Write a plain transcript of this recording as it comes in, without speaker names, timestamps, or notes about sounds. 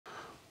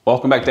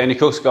Welcome back to Andy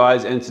Cooks,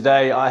 guys, and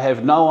today I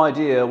have no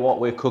idea what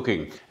we're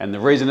cooking. And the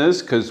reason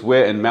is because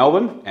we're in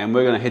Melbourne and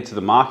we're going to head to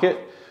the market.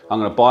 I'm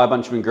going to buy a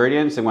bunch of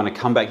ingredients and I'm going to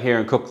come back here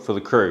and cook for the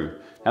crew.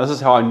 Now this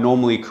is how I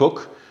normally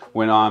cook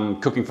when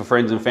I'm cooking for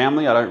friends and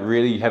family. I don't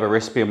really have a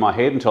recipe in my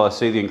head until I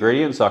see the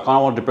ingredients, so I kind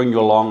of wanted to bring you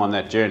along on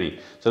that journey.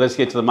 So let's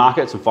get to the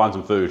markets and find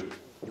some food.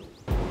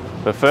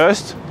 But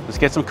first, let's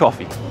get some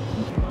coffee.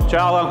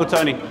 Ciao, Uncle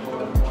Tony.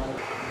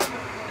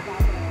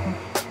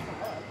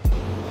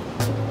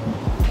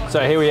 So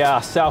here we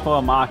are, South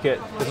Melbourne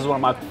Market. This is one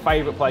of my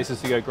favourite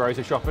places to go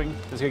grocery shopping.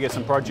 Let's go get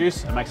some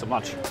produce and make some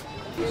lunch.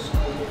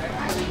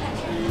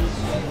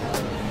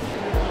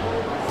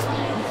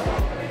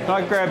 Can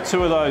I grab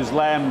 2 of those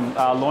lamb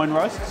loin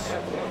roasts?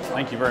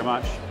 Thank you very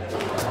much.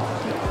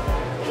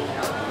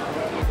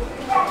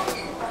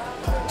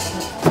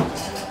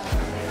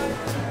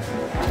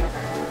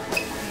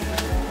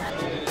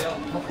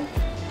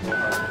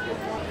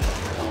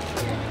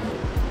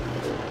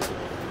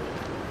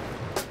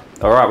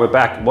 All right, we're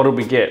back. What did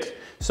we get?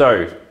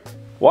 So,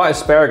 white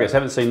asparagus.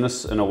 Haven't seen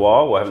this in a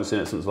while. Well, I haven't seen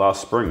it since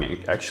last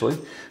spring, actually.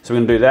 So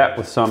we're gonna do that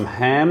with some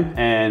ham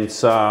and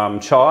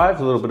some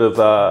chive, a little bit of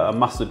a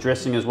mustard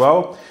dressing as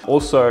well.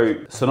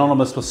 Also,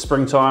 synonymous with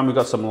springtime, we've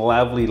got some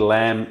lovely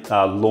lamb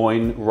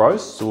loin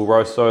roasts. So we'll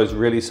roast those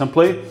really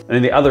simply. And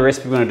then the other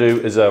recipe we're gonna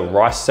do is a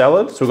rice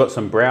salad. So we've got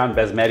some brown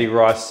basmati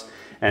rice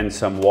and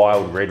some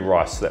wild red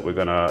rice that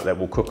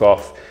we'll cook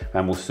off,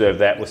 and we'll serve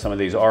that with some of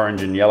these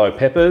orange and yellow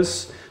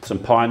peppers, some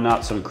pine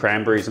nuts, some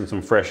cranberries, and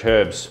some fresh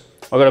herbs.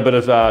 I've got a bit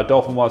of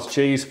Dolphin Wise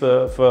cheese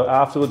for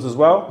afterwards as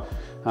well,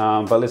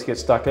 but let's get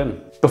stuck in.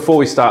 Before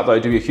we start though,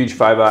 do me a huge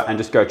favor and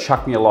just go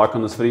chuck me a like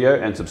on this video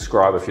and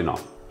subscribe if you're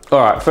not. All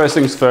right, first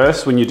things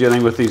first, when you're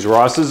dealing with these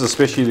rices,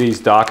 especially these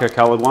darker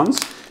colored ones,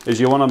 is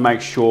you wanna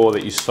make sure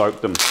that you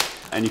soak them.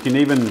 And you can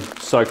even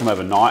soak them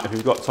overnight if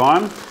you've got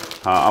time.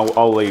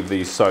 I'll leave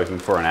these soaking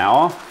for an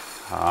hour.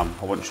 I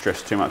wouldn't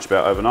stress too much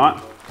about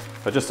overnight,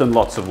 but just in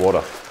lots of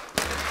water.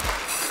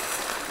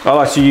 I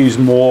like to use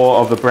more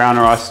of the brown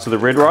rice to the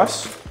red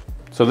rice.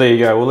 So there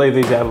you go, we'll leave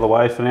these out of the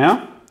way for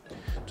now.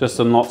 Just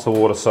in lots of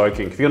water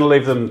soaking. If you're gonna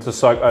leave them to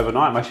soak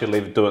overnight, make sure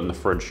you do it in the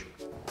fridge.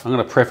 I'm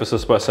gonna preface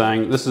this by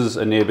saying this is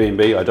an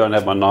Airbnb. I don't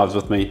have my knives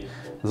with me.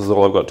 This is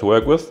all I've got to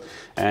work with.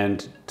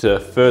 And to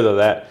further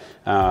that,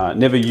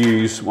 never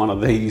use one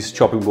of these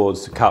chopping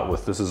boards to cut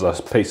with. This is a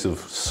piece of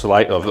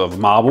slate of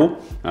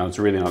marble. It's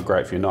really not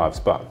great for your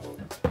knives, but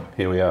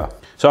here we are.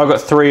 So I've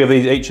got 3 of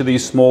these, each of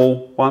these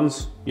small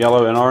ones,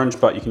 yellow and orange,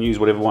 but you can use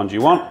whatever ones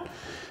you want.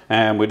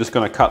 And we're just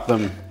gonna cut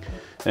them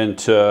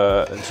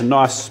into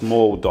nice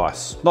small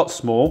dice. Not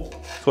small,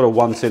 sort of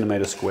 1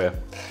 centimetre square.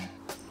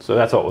 So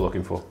that's what we're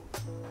looking for.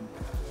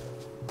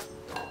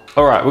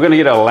 All right, we're gonna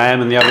get our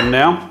lamb in the oven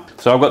now.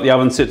 So I've got the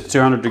oven set to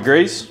 200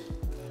 degrees.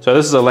 So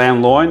this is a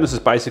lamb loin. This is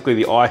basically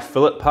the eye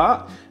fillet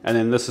part, and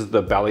then this is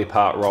the belly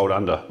part rolled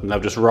under. And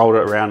they've just rolled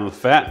it around in the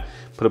fat,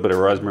 put a bit of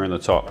rosemary in the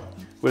top.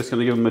 We're just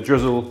gonna give them a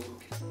drizzle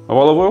of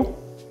olive oil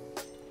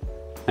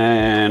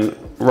and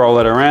roll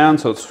that around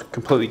so it's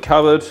completely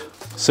covered.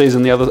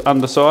 Season the other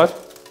underside.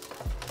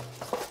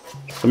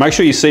 So make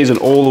sure you season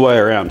all the way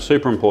around,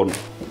 super important.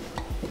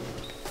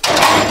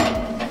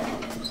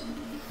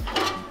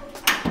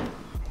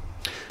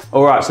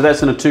 All right, so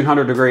that's in a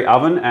 200 degree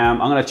oven. I'm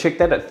gonna check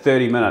that at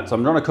 30 minutes.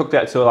 I'm gonna cook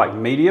that to like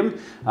medium.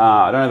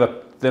 I don't have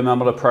a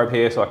thermometer probe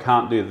here, so I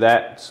can't do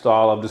that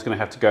style. I'm just gonna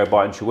have to go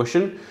by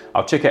intuition.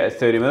 I'll check it at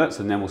 30 minutes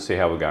and then we'll see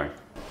how we're going.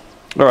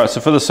 All right,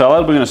 so for the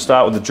salad, we're gonna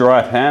start with a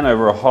dry pan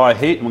over a high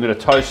heat and we're gonna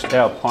toast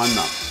our pine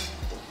nuts.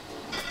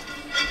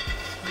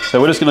 So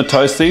we're just gonna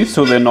toast these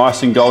till they're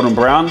nice and golden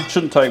brown.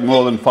 Shouldn't take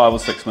more than 5 or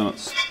 6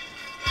 minutes.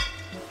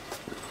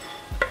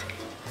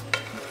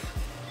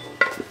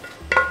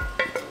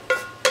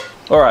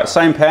 All right,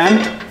 same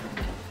pan,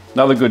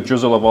 another good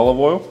drizzle of olive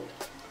oil.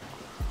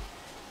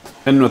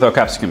 In with our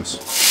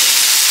capsicums.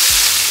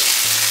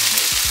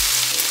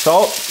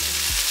 Salt,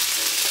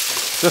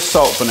 just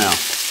salt for now.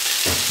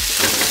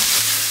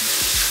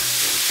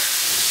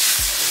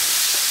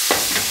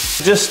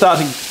 Just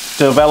starting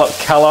to develop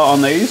color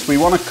on these. We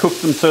want to cook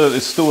them so that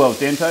they're still al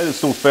dente, they're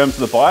still firm to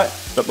the bite.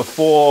 But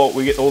before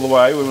we get all the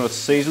way, we want to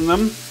season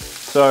them.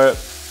 So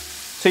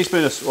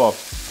teaspoon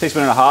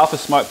and a half of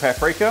smoked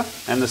paprika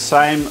and the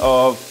same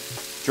of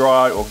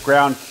dried or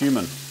ground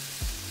cumin.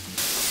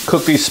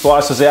 Cook these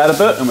spices out a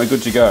bit and we're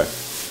good to go.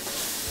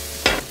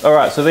 All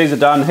right, so these are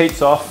done,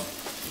 heat's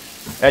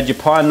off. Add your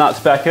pine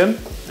nuts back in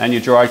and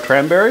your dried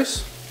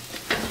cranberries.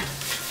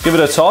 Give it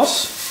a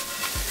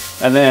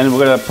toss and then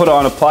we're gonna put it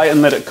on a plate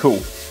and let it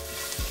cool.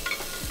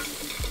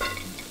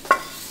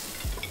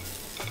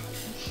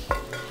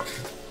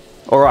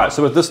 All right,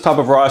 so with this type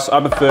of rice, I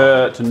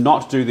prefer to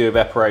not do the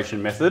evaporation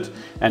method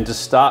and to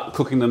start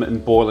cooking them in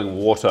boiling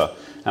water.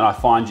 And I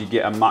find you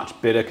get a much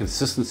better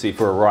consistency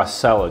for a rice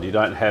salad. You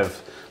don't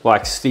have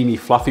like steamy,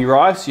 fluffy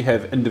rice, you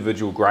have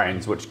individual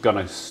grains which are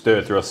gonna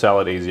stir through a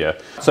salad easier.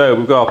 So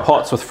we've got our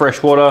pots with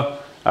fresh water,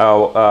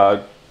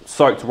 our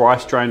soaked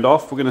rice drained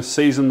off. We're gonna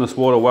season this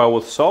water well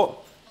with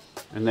salt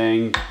and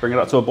then bring it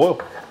up to a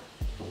boil.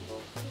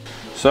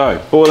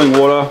 So, boiling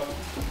water,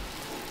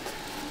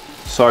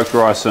 soaked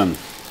rice in.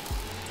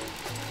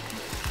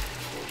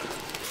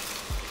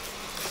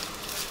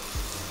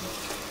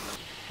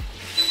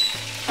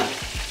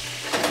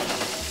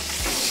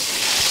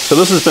 So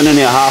this has been in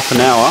here half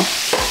an hour.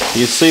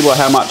 You see by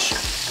how much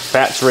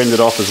fat's rendered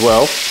off as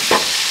well.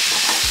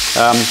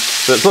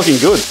 But it's looking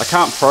good. I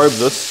can't probe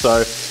this,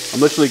 so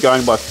I'm literally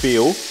going by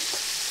feel,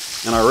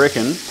 and I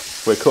reckon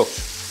we're cooked.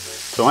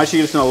 So I'm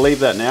actually just going to leave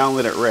that now and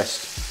let it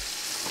rest.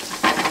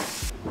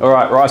 All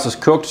right, rice is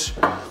cooked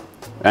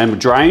and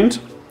drained.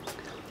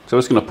 So I'm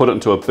just going to put it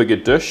into a bigger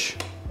dish.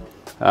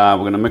 We're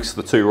going to mix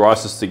the two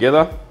rices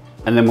together,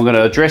 and then we're going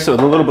to dress it with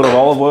a little bit of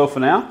olive oil for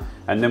now,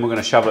 and then we're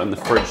going to shove it in the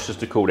fridge just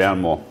to cool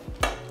down more.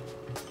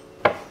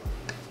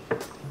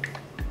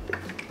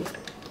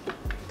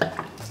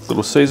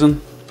 Little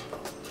season.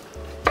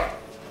 So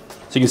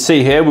you can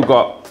see here we've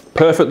got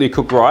perfectly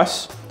cooked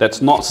rice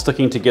that's not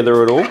sticking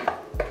together at all,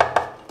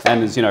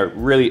 and is, you know,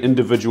 really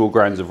individual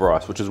grains of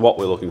rice, which is what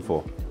we're looking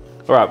for.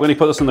 All right, we're going to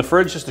put this in the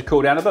fridge just to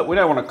cool down a bit. We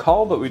don't want it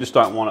cold, but we just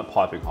don't want it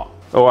piping hot.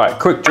 All right,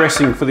 quick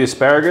dressing for the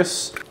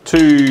asparagus.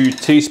 2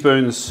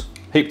 teaspoons,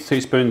 heaped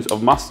teaspoons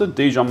of mustard,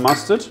 Dijon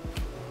mustard.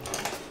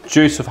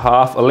 Juice of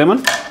half a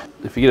lemon.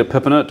 If you get a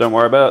pip in it, don't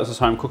worry about it, this is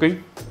home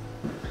cooking.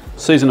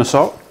 Season of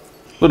salt,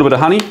 a little bit of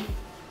honey.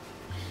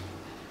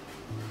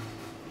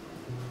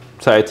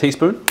 Say a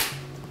teaspoon.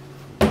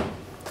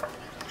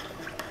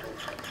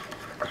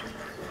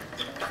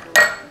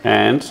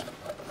 And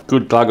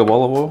good glug of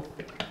olive oil.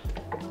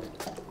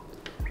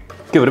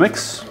 Give it a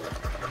mix.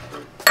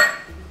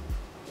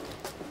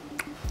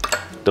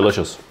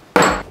 Delicious.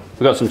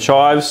 We've got some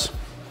chives.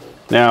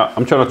 Now,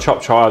 I'm trying to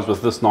chop chives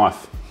with this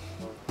knife.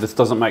 This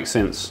doesn't make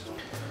sense.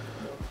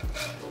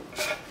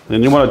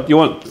 And you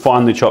want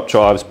finely chopped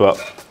chives, but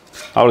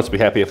I'll just be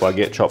happy if I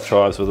get chopped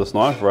chives with this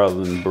knife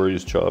rather than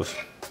bruised chives.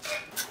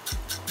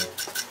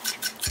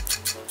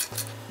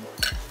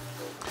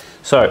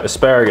 So,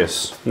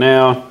 asparagus.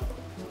 Now,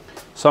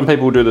 some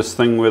people do this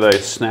thing where they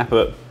snap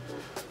it.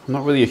 I'm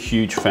not really a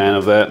huge fan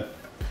of that.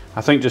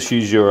 I think just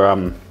use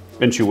your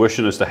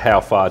intuition as to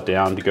how far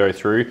down to go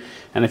through.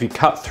 And if you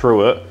cut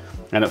through it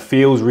and it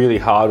feels really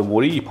hard and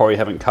woody, you probably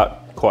haven't cut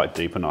quite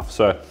deep enough.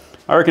 So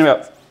I reckon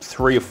about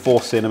 3 or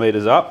 4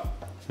 centimeters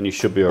up and you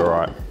should be all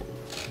right.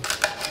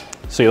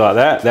 See, like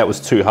that? That was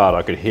too hard,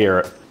 I could hear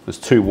it. It was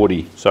too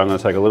woody. So I'm gonna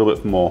take a little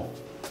bit more.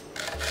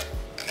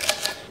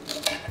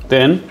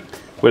 Then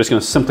we're just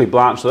gonna simply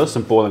blanch this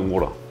in boiling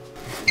water.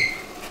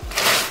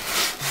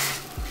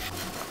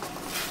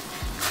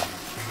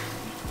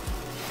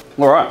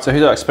 All right, so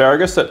here's our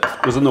asparagus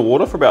that was in the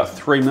water for about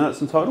 3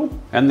 minutes in total.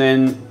 And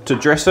then to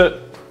dress it,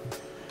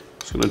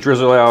 just gonna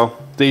drizzle our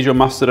Dijon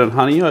mustard and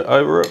honey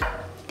over it.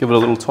 Give it a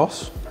little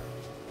toss.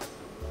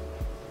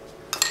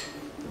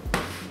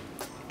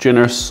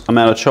 Generous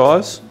amount of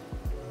chives.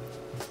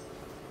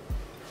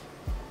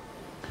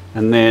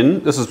 And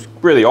then, this is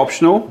really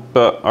optional,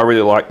 but I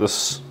really like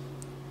this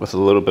with a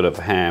little bit of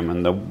ham,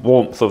 and the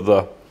warmth of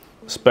the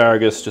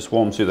asparagus just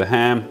warms through the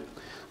ham.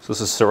 So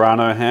this is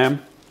Serrano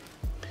ham.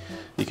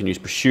 You can use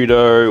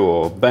prosciutto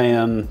or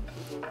Bayonne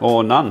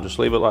or none, just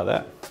leave it like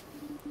that.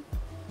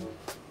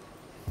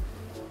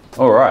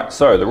 All right,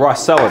 so the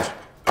rice salad.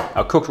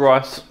 Our cooked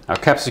rice, our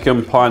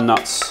capsicum, pine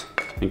nuts,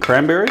 and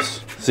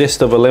cranberries.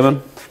 Zest of a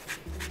lemon.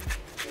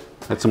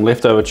 Had some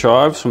leftover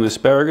chives from the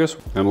asparagus,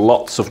 and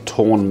lots of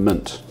torn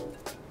mint.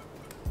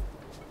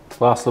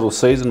 Last little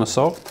season of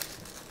salt.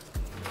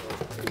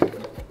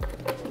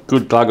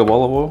 Good glug of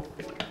olive oil.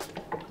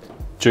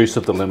 Juice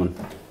of the lemon.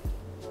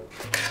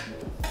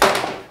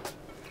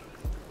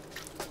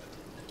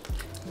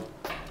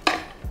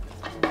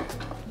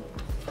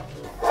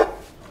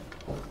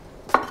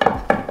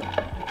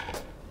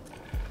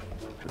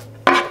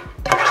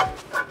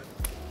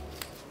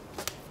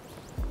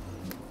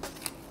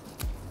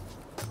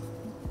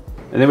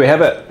 And then we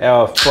have it,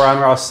 our fry and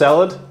rice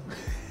salad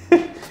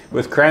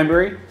with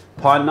cranberry,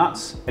 pine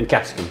nuts, and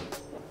capsicum.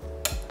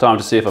 Time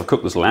to see if I've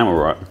cooked this lamb all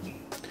right.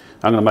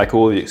 I'm gonna make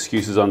all the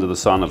excuses under the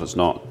sun if it's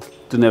not.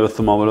 Didn't have a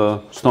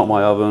thermometer, it's not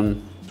my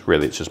oven.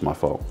 Really, it's just my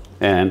fault.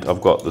 And I've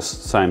got this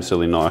same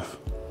silly knife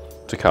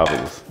to carve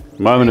it with.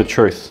 Moment of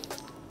truth.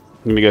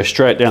 I'm gonna go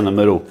straight down the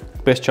middle.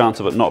 Best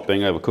chance of it not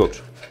being overcooked.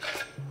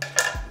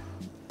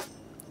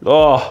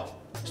 Oh,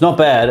 it's not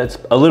bad, it's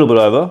a little bit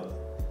over,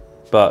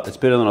 but it's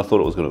better than I thought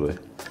it was gonna be.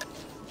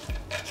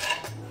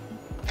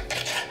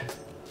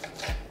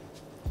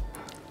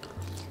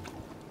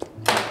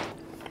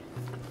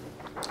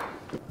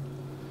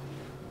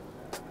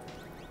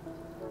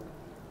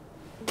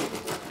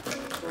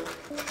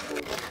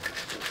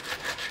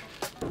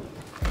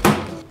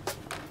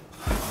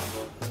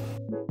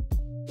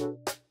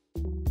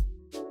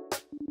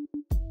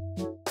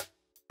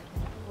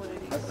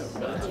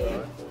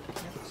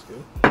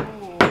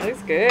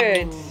 Looks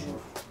good.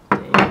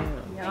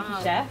 Thank you,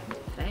 Chef.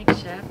 Thanks,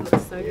 Chef. It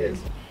looks so good.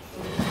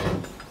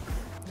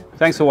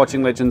 Thanks for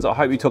watching, legends. I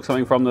hope you took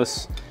something from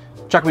this.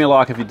 Chuck me a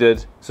like if you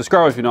did.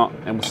 Subscribe if you're not,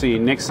 and we'll see you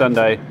next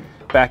Sunday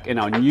back in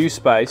our new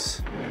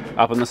space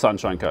up in the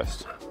Sunshine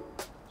Coast.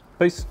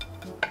 Peace.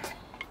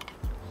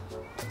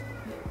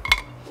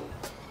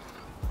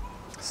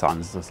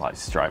 sun's just like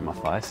straight in my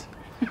face.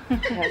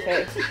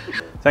 Perfect.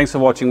 Thanks for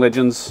watching,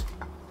 legends.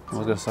 What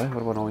was I going to say?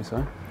 What do I normally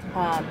say?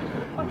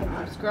 Like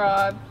and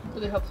subscribe.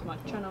 Really helps my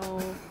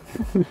channel.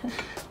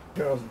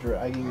 Girls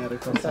dragging that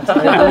across the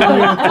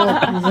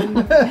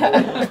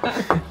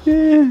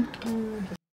table.